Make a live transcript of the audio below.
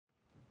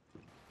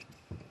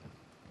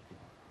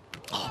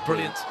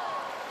brilliant.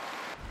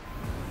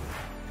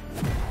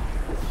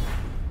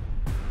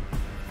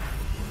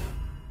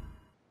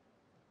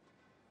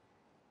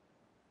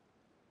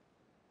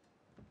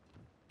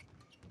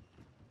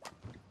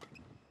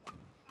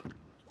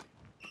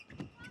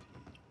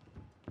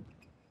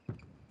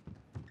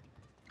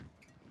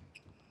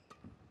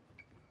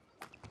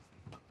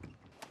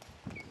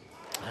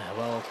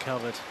 Well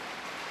covered.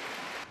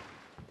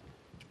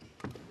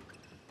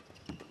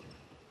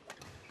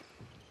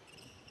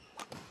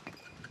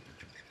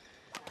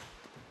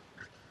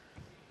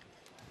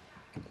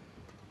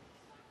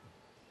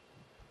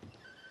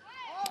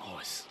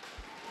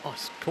 Oh,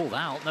 it's called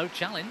out, no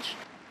challenge.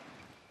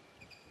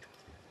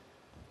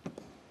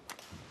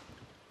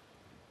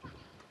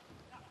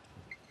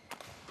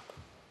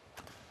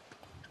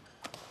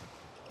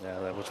 Yeah,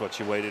 that was what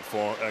she waited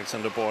for,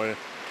 Alexander Bøje,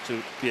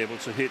 to be able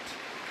to hit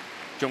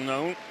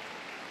Jeong.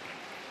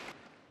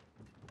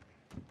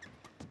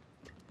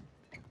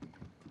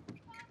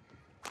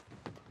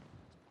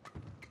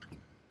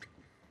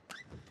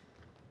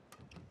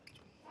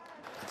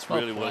 It's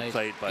really well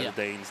played by the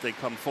Danes. They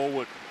come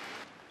forward.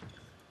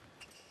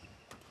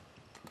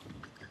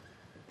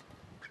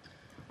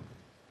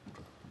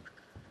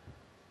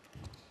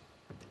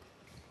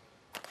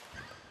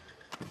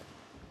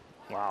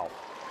 Wow.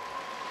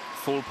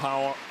 Full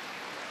power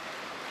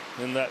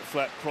in that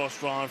flat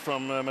cross round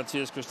from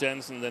Mathias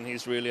Christiansen, then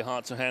he's really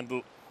hard to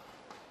handle.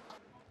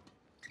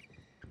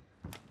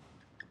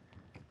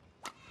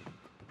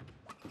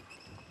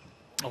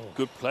 Oh.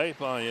 Good play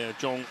by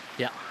Jeong.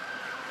 Yeah.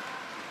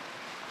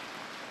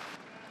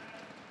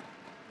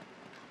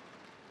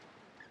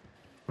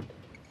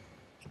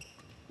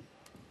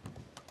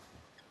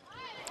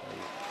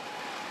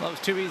 That was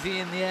too easy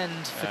in the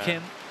end for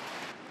Kim.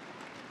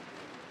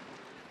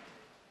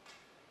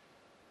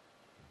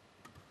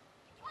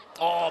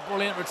 Oh,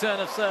 brilliant return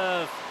of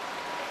serve.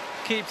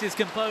 Keeps his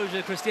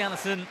composure,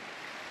 Christiansen.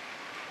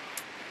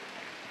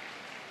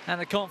 And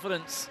the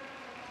confidence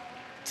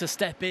to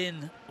step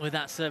in with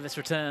that service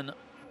return.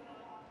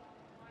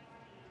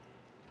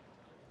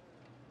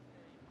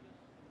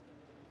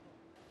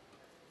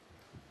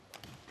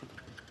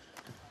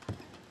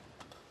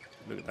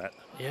 Look at that.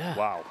 Yeah.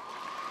 Wow.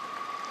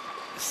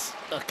 It's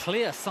a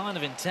clear sign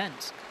of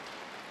intent.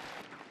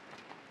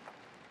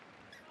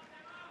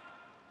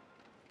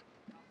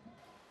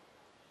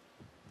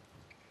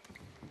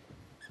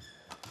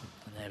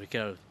 There we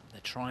go.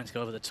 They're trying to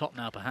go over the top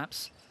now,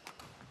 perhaps.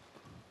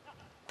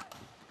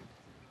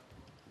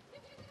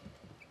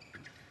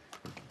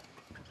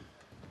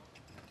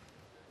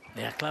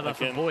 Yeah, clever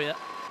from Bøje.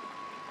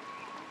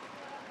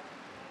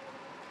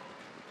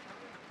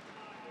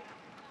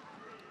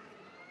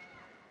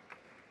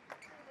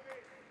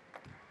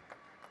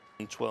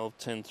 In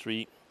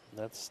 12-10-3,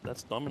 that's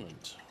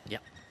dominant. Yeah.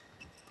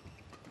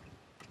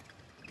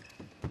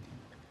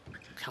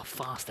 Look how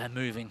fast they're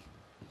moving.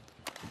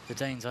 The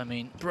Danes, I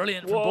mean.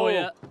 Brilliant from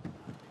Bøje.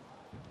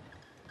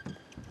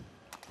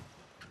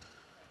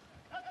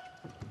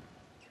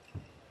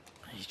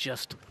 You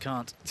just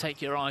can't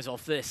take your eyes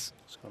off this.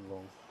 It's gone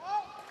long.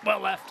 Well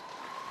left.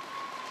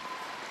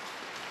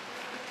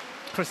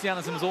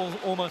 Christiansen was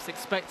almost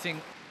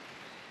expecting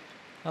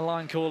a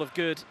line call of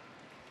good.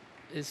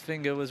 His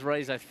finger was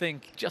raised, I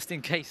think, just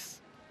in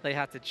case they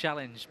had to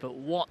challenge. But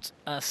what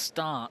a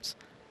start.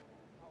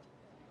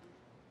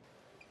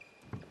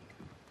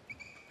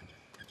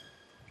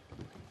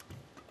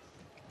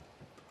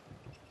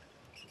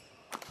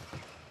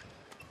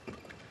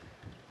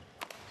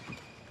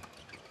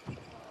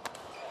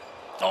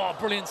 Oh,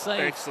 brilliant save.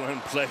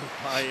 Excellent play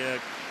by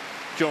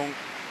Jeong.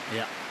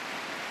 Yeah.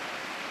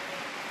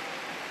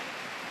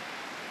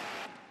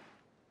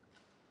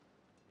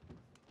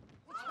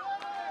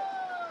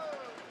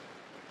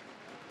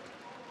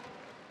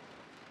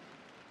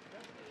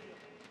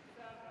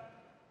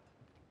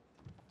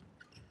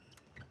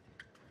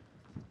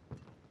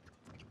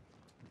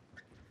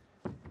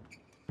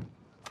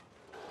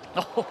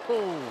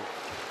 Oh,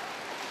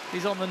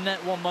 he's on the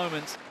net one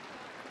moment.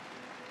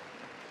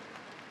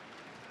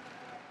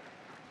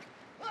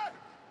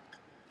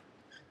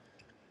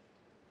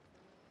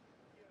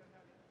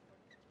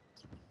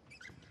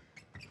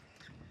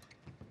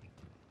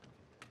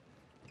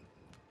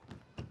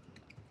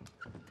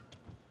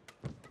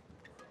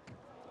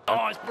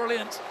 Oh, it's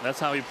brilliant. That's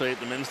how he played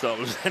the men's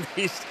doubles. And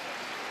he's,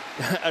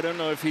 I don't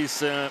know if he's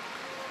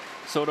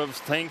sort of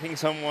thanking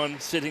someone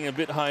sitting a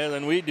bit higher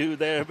than we do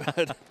there,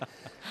 but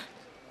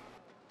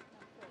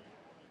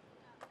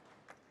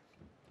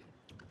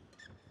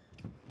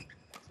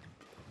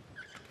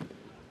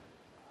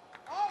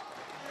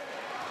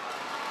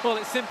well,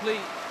 it's simply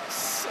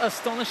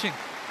astonishing.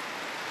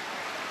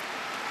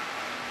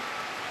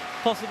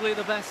 Possibly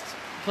the best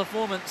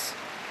performance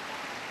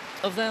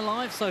of their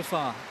lives so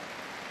far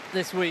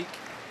this week.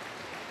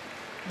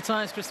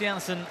 Mathias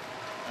Christiansen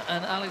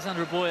and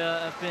Alexander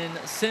Bøje have been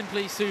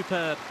simply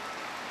superb.